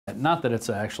not that it's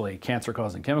actually a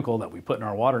cancer-causing chemical that we put in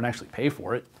our water and actually pay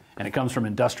for it, and it comes from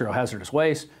industrial hazardous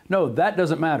waste. No, that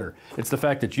doesn't matter. It's the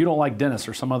fact that you don't like dentists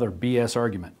or some other BS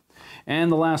argument.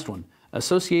 And the last one,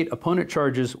 associate opponent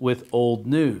charges with old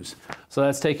news. So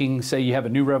that's taking, say you have a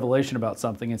new revelation about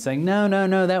something and saying, no, no,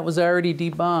 no, that was already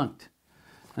debunked.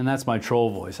 And that's my troll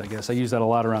voice, I guess. I use that a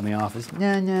lot around the office.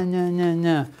 No, no, no, no,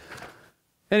 no.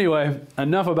 Anyway,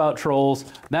 enough about trolls.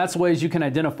 That's ways you can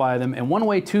identify them. And one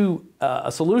way to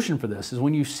a solution for this is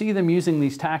when you see them using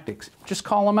these tactics, just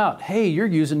call them out. Hey, you're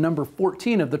using number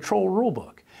 14 of the troll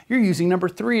rulebook. You're using number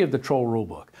 3 of the troll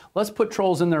rulebook. Let's put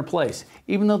trolls in their place.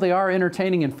 Even though they are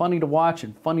entertaining and funny to watch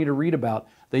and funny to read about,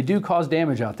 they do cause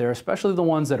damage out there, especially the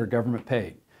ones that are government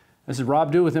paid. This is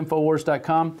Rob Dew with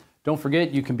InfoWars.com. Don't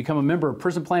forget, you can become a member of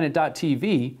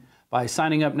PrisonPlanet.tv by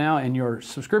signing up now, and your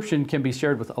subscription can be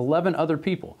shared with 11 other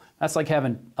people. That's like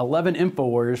having 11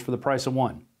 InfoWarriors for the price of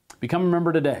one. Become a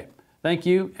member today. Thank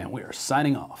you, and we are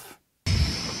signing off.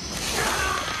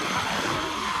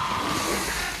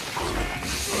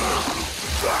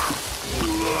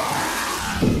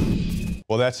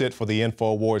 Well, that's it for the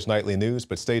InfoWars Nightly News,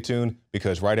 but stay tuned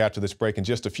because right after this break, in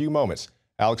just a few moments,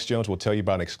 Alex Jones will tell you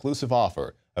about an exclusive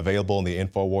offer available in the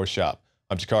InfoWars shop.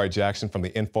 I'm Jakari Jackson from the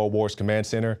InfoWars Command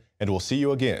Center, and we'll see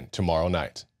you again tomorrow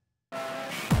night.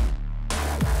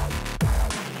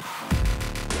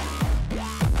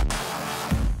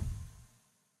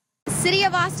 City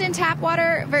of Austin tap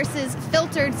water versus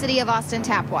filtered City of Austin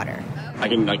tap water. I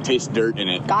can taste dirt in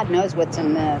it. God knows what's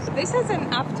in this. This has an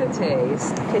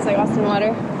aftertaste. Tastes like Austin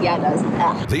water? Yeah, it does.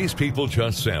 Ugh. These people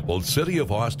just sampled City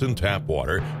of Austin tap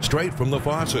water straight from the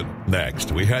faucet.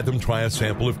 Next, we had them try a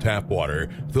sample of tap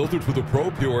water filtered through the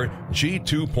ProPure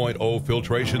G2.0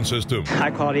 filtration system.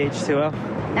 High quality H2O.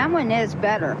 That one is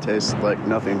better. Tastes like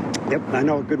nothing. Yep, I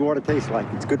know what good water tastes like.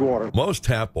 It's good water. Most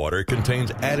tap water contains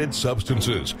added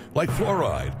substances like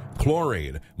fluoride,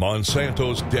 chlorine,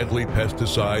 Monsanto's deadly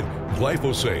pesticide,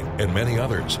 glyphosate, and many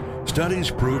others. Studies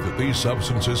prove that these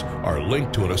substances are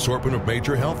linked to an assortment of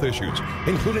major health issues,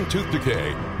 including tooth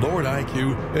decay, lowered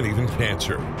IQ, and even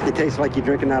cancer. It tastes like you're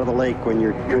drinking out of the lake when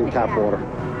you're drinking tap water.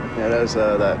 Yeah, it has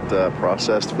that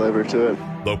processed flavor to it.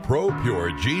 The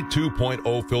ProPure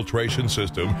G2.0 filtration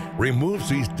system removes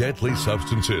these deadly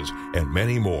substances and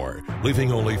many more,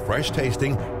 leaving only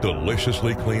fresh-tasting,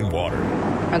 deliciously clean water.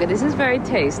 Okay, this is very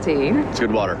tasty. It's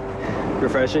good water.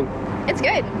 Refreshing. It's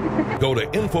good. Go to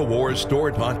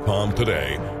InfoWarsStore.com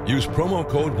today. Use promo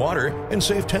code WATER and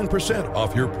save 10%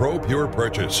 off your ProPure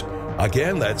purchase.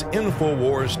 Again, that's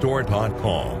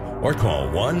InfoWarsStore.com or call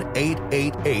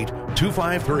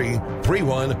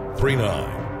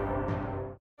 1-888-253-3139.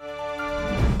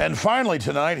 And finally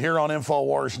tonight here on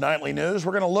InfoWars Nightly News,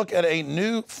 we're going to look at a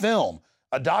new film,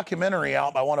 a documentary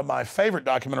out by one of my favorite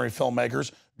documentary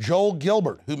filmmakers, Joel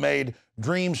Gilbert, who made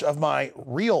Dreams of My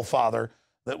Real Father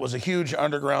that was a huge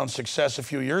underground success a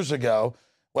few years ago.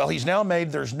 Well, he's now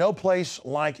made There's No Place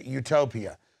Like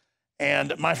Utopia.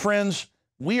 And my friends,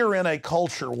 we are in a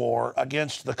culture war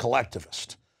against the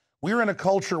collectivist. We're in a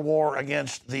culture war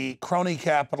against the crony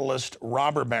capitalist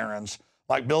robber barons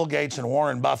like Bill Gates and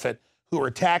Warren Buffett, who are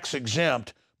tax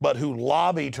exempt, but who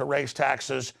lobby to raise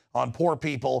taxes on poor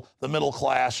people, the middle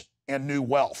class, and new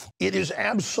wealth. It is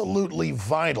absolutely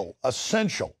vital,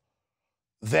 essential,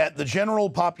 that the general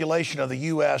population of the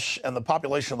U.S. and the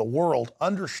population of the world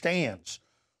understands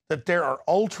that there are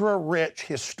ultra-rich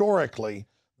historically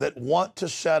that want to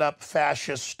set up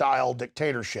fascist-style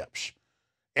dictatorships.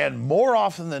 And more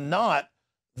often than not,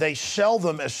 they sell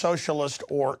them as socialist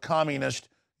or communist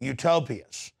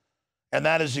utopias. And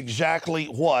that is exactly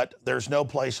what There's No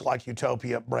Place Like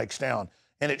Utopia breaks down.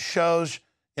 And it shows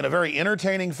in a very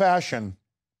entertaining fashion,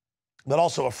 but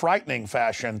also a frightening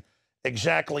fashion,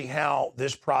 exactly how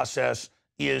this process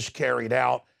is carried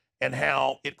out and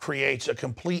how it creates a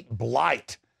complete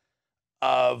blight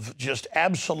of just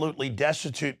absolutely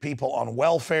destitute people on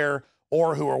welfare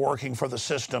or who are working for the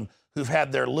system who've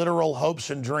had their literal hopes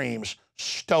and dreams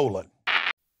stolen.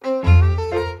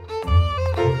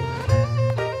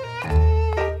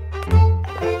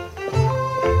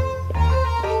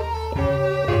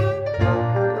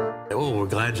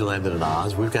 Glad you landed in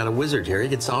Oz. We've got a wizard here. He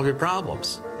can solve your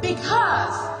problems.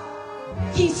 Because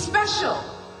he's special.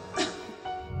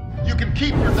 You can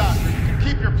keep your doctor. You can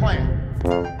keep your plan.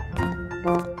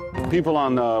 People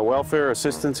on welfare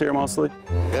assistance here mostly?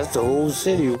 That's the whole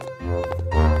city. We're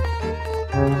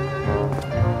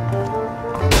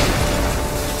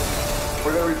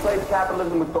going to replace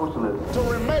capitalism with socialism. To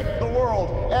remake the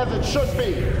world as it should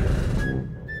be.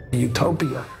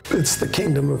 Utopia. It's the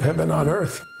kingdom of heaven on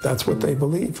earth. That's what they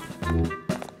believe.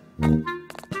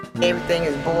 Everything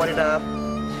is boarded up.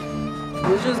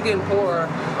 We're just getting poorer,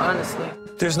 honestly.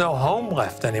 There's no home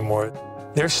left anymore.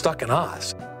 They're stuck in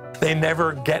Oz. They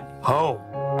never get home.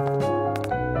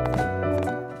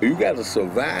 You got to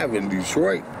survive in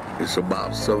Detroit. It's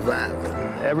about surviving.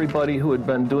 Everybody who had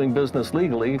been doing business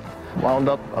legally wound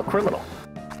up a criminal.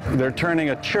 They're turning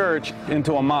a church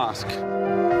into a mosque.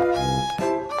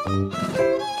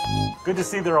 Good to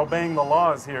see they're obeying the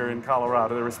laws here in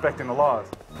Colorado. They're respecting the laws.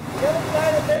 Get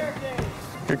inside the barricade.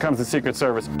 Here comes the Secret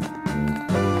Service.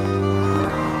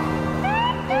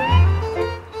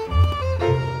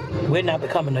 We're not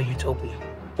becoming a utopia.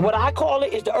 What I call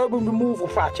it is the urban removal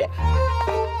project.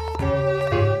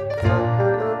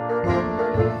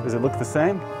 Does it look the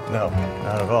same? No,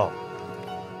 not at all.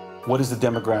 What is the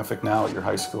demographic now at your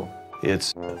high school?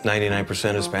 It's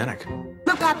 99% Hispanic.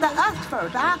 Look after us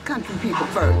first, our country people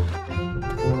first.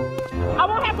 I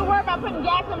won't have to worry about putting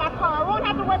gas in my car. I won't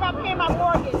have to worry about paying my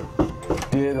mortgage.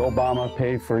 Did Obama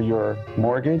pay for your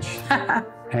mortgage?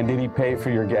 And did he pay for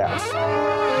your gas?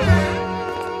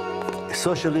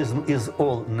 Socialism is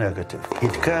all negative.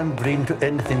 It can't bring to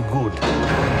anything good.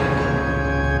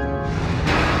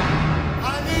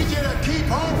 I need you to keep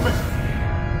hoping.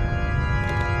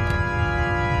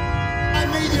 I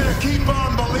need you to keep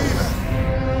on believing.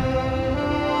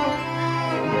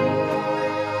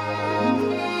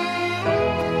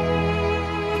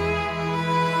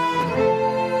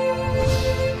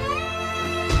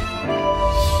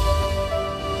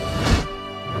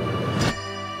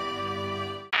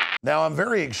 Now, I'm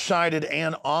very excited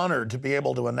and honored to be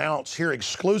able to announce here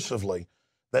exclusively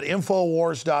that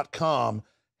INFOWARS.com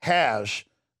has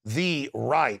the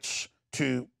rights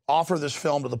to offer this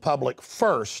film to the public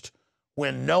first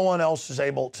when no one else is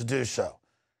able to do so.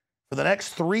 For the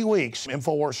next 3 weeks,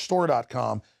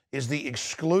 INFOWARSstore.com is the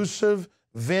exclusive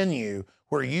venue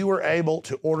where you are able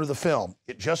to order the film.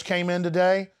 It just came in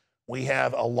today. We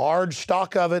have a large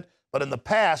stock of it, but in the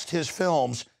past, his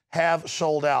films have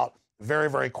sold out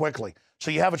very, very quickly. So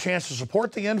you have a chance to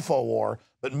support the InfoWar,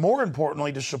 but more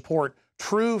importantly, to support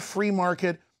true free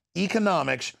market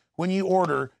economics when you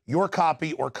order your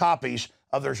copy or copies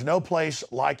of There's No Place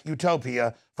Like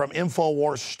Utopia from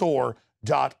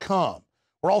InfoWarsStore.com.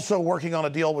 We're also working on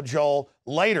a deal with Joel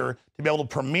later to be able to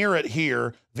premiere it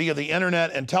here via the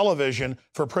internet and television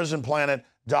for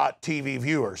PrisonPlanet.tv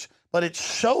viewers. But it's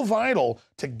so vital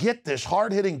to get this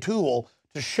hard-hitting tool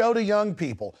to show to young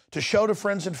people, to show to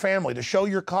friends and family, to show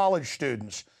your college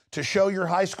students, to show your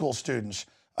high school students,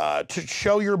 to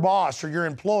show your boss or your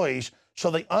employees so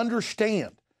they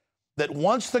understand that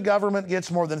once the government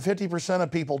gets more than 50% of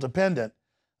people dependent,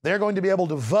 they're going to be able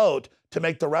to vote to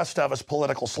make the rest of us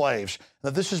political slaves.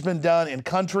 That this has been done in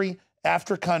country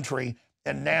after country,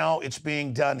 and now it's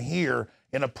being done here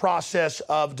in a process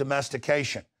of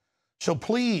domestication. So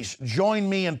please join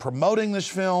me in promoting this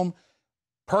film.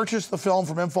 Purchase the film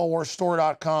from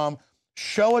InfoWarsStore.com,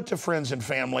 show it to friends and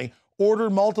family, order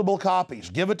multiple copies,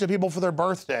 give it to people for their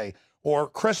birthday or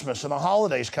Christmas and the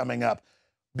holidays coming up.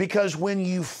 Because when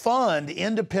you fund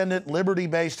independent,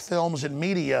 liberty-based films and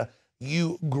media,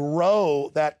 you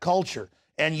grow that culture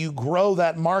and you grow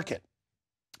that market.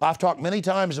 I've talked many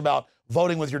times about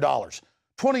voting with your dollars.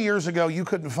 20 years ago, you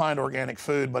couldn't find organic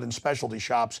food but in specialty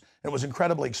shops. It was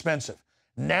incredibly expensive.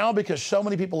 Now, because so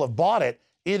many people have bought it,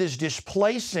 it is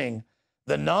displacing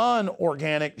the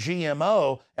non-organic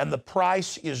GMO, and the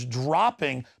price is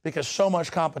dropping because so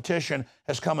much competition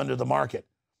has come into the market.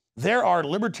 There are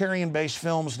libertarian-based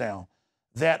films now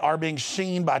that are being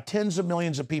seen by tens of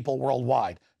millions of people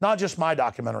worldwide, not just my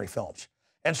documentary films.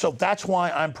 And so that's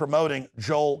why I'm promoting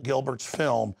Joel Gilbert's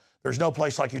film, There's No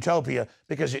Place Like Utopia,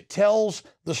 because it tells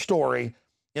the story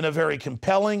in a very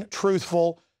compelling,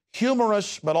 truthful,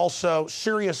 humorous, but also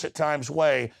serious at times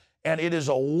way. And it is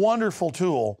a wonderful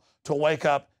tool to wake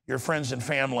up your friends and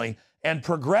family and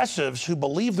progressives who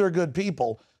believe they're good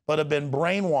people, but have been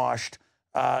brainwashed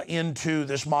into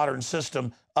this modern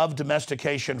system of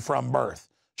domestication from birth.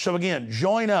 So again,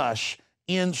 join us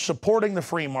in supporting the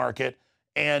free market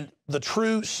and the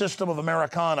true system of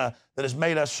Americana that has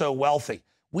made us so wealthy.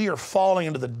 We are falling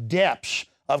into the depths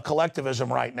of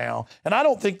collectivism right now. And I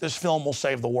don't think this film will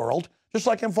save the world, just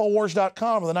like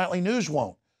InfoWars.com or the Nightly News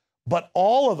won't. But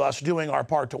all of us doing our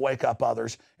part to wake up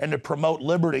others and to promote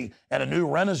liberty and a new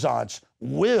renaissance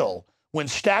will, when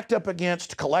stacked up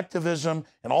against collectivism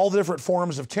and all the different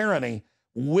forms of tyranny,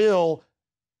 will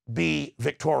be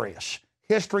victorious.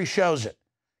 History shows it.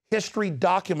 History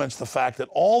documents the fact that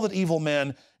all that evil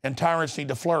men and tyrants need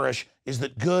to flourish is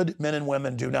that good men and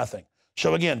women do nothing.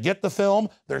 So again, get the film,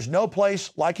 There's No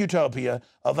Place Like Utopia,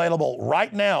 available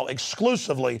right now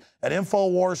exclusively at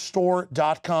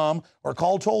InfoWarsStore.com or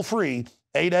call toll-free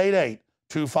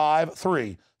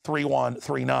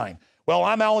 888-253-3139. Well,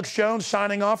 I'm Alex Jones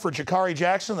signing off for Jakari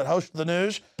Jackson that hosted the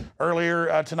news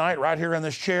earlier tonight right here in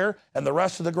this chair, and the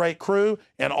rest of the great crew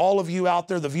and all of you out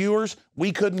there, the viewers.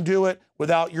 We couldn't do it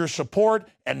without your support.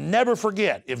 And never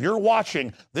forget, if you're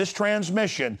watching this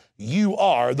transmission, you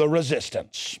are the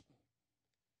resistance.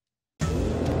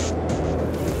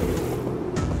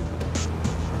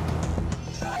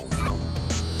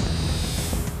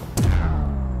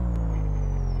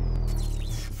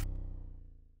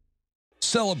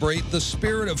 Celebrate the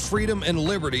spirit of freedom and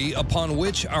liberty upon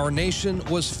which our nation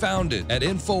was founded at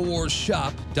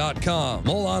INFOWARSShop.com.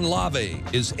 Molon Lave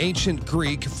is ancient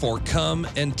Greek for come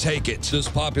and take it. This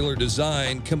popular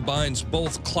design combines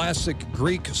both classic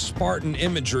Greek Spartan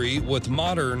imagery with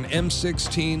modern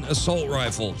M16 assault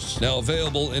rifles. Now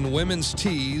available in women's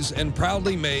tees and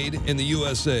proudly made in the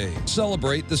USA.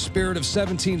 Celebrate the spirit of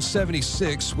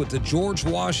 1776 with the George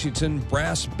Washington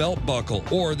brass belt buckle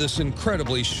or this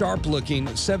incredibly sharp-looking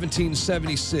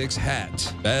 1776 hat.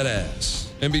 Badass.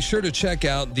 And be sure to check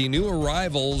out the new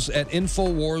arrivals at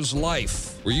INFOWARS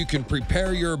Life, where you can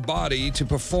prepare your body to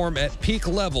perform at peak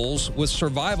levels with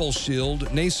Survival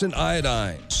Shield, Nascent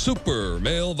Iodine, Super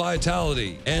Male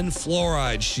Vitality, and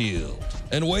Fluoride Shield.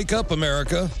 And wake up,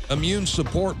 America. Immune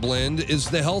Support Blend is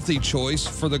the healthy choice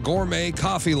for the gourmet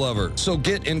coffee lover. So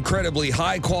get incredibly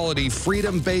high-quality,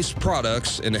 freedom-based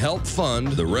products and help fund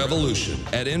the revolution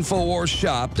at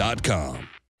INFOWARSShop.com.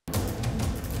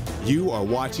 You are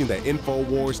watching the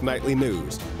INFOWARS Nightly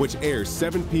News, which airs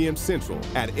 7 p.m. Central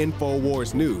at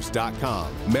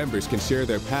INFOWARSnews.com. Members can share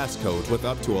their passcodes with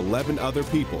up to 11 other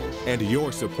people, and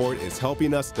your support is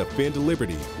helping us defend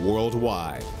liberty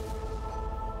worldwide.